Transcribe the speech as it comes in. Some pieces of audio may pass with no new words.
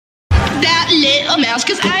that little mouse,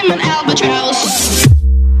 'cause I'm an albatross.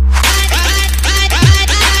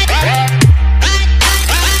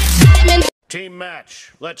 Team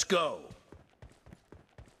match, let's go.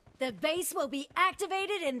 The base will be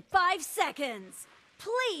activated in 5 seconds.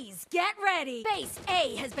 Please get ready. Base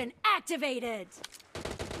A has been activated.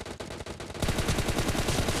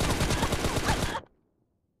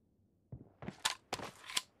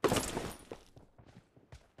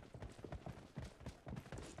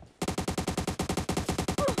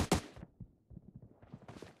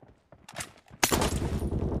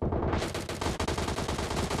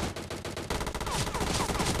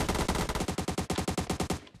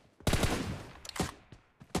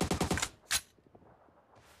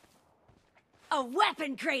 A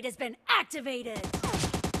weapon crate has been activated!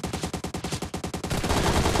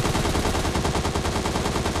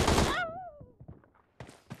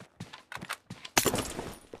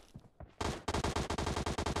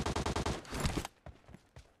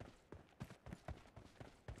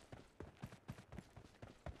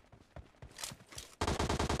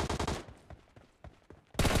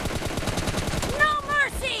 No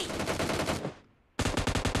mercy!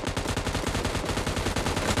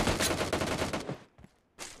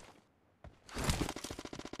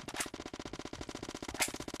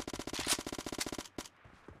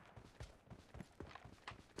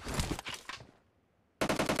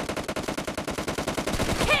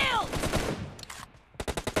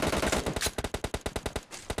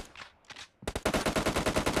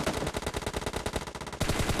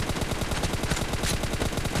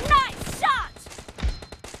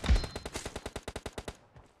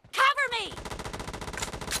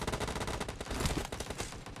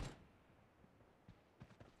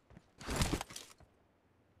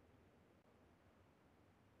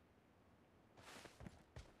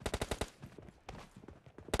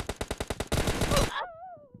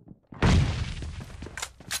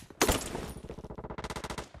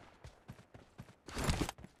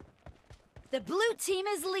 The blue team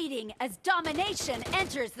is leading as domination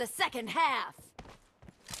enters the second half.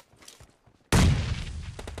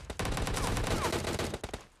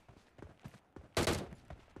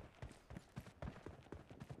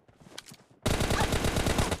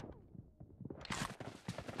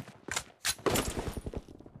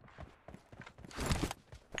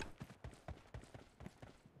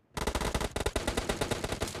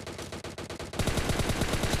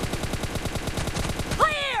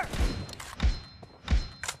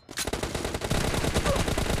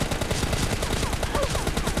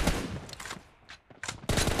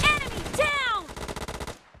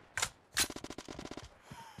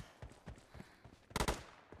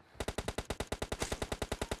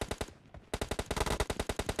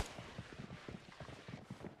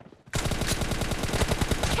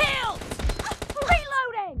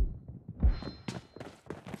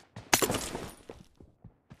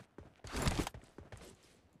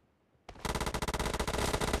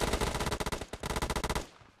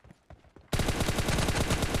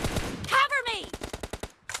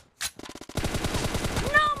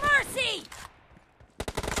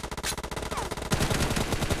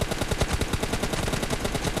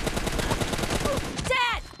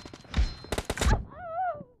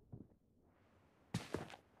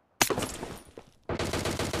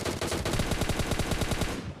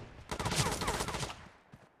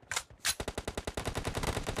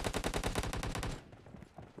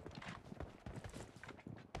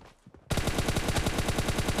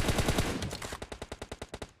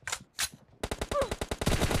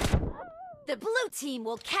 The blue team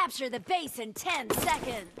will capture the base in 10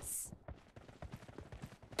 seconds.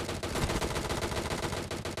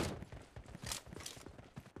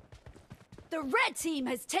 The red team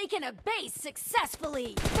has taken a base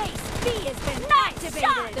successfully. Base B has been activated.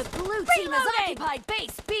 Shot. The blue team has occupied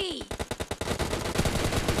base B.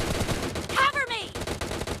 Cover me!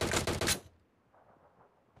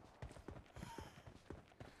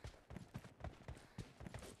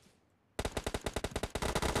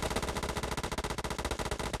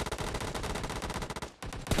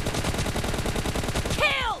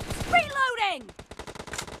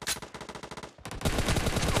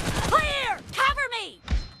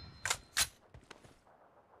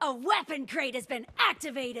 A weapon crate has been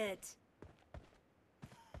activated!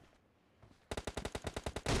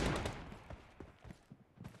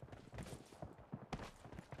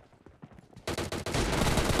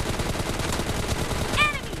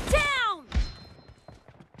 Enemy down!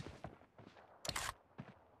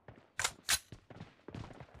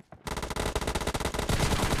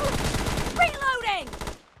 Reloading!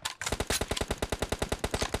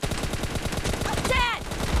 Dead!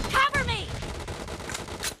 Cover me!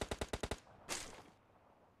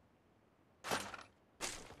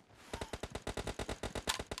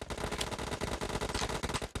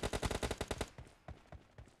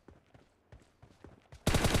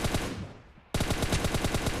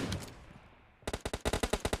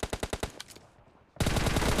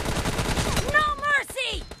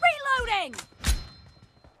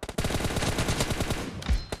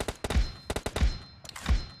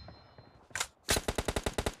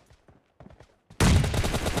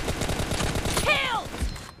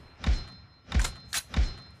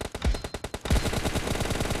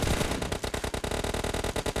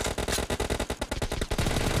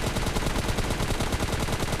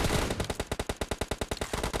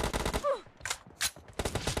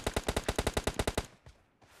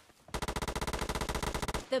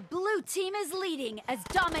 The blue team is leading as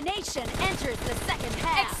domination enters the second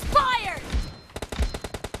half. Expired!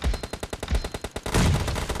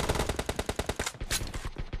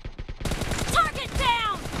 Target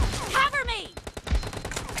down! Cover me!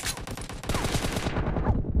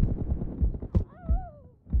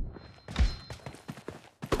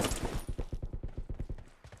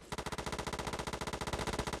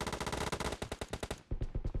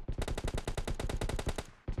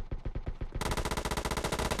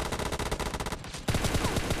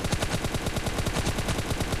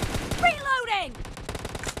 Reloading!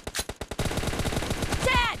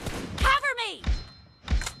 Dead! Cover me!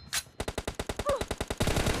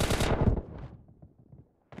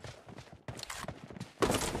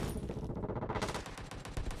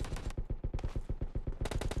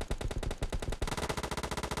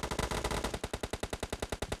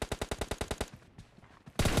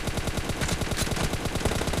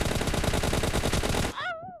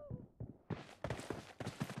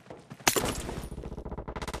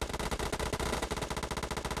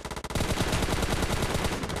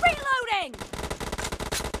 Reloading!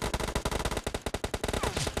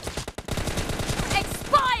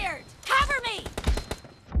 Expired! Cover me!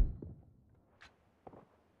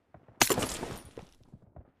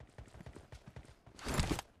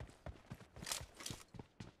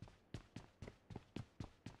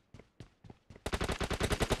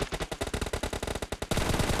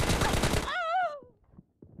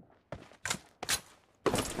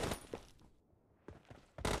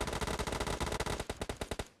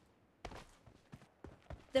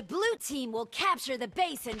 The blue team will capture the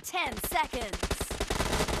base in 10 seconds.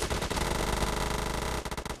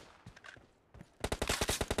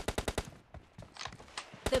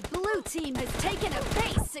 The blue team has taken a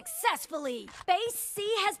base successfully. Base C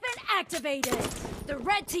has been activated. The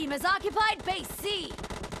red team has occupied base C.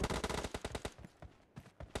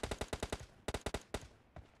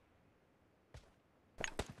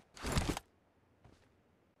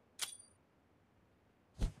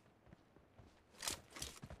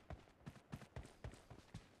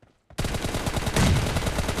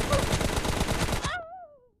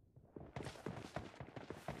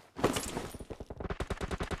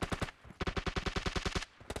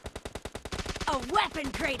 A weapon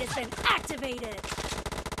crate has been activated!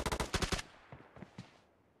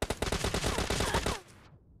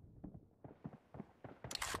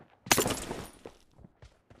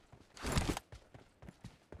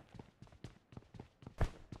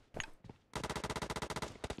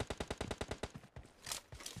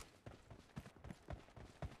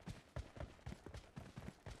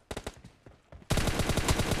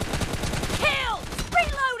 Killed!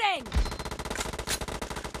 Reloading!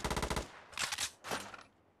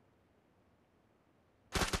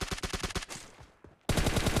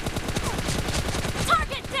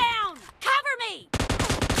 Target down! Cover me!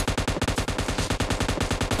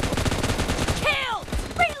 Killed!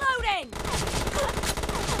 Reloading!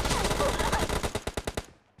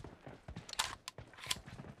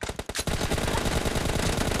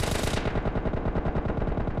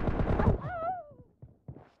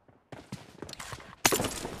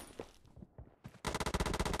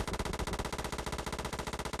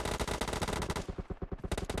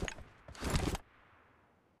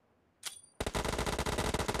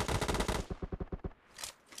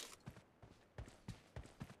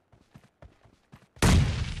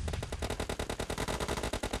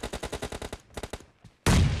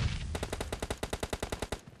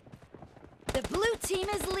 The blue team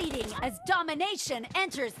is leading as domination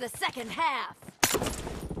enters the second half.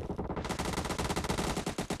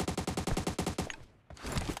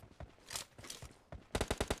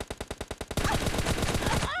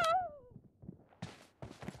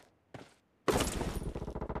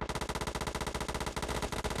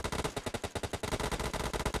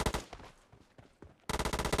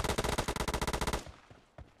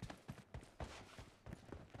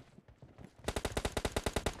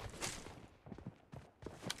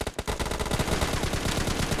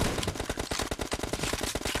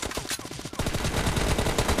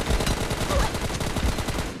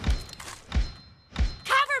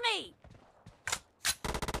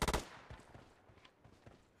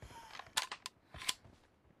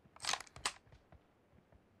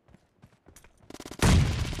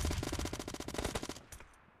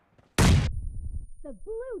 The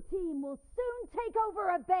blue team will soon take over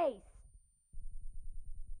a base.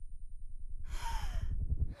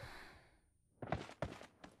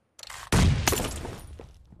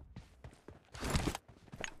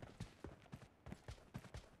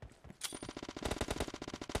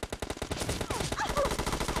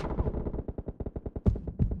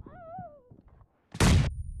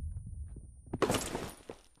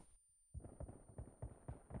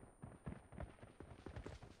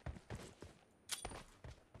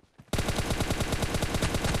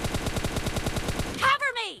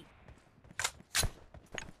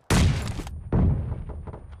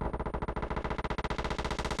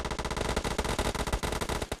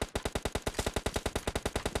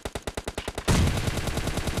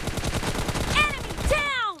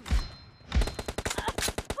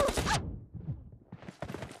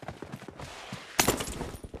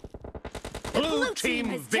 Blue Blue team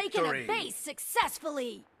team has taken a victory. base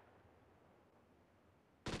successfully.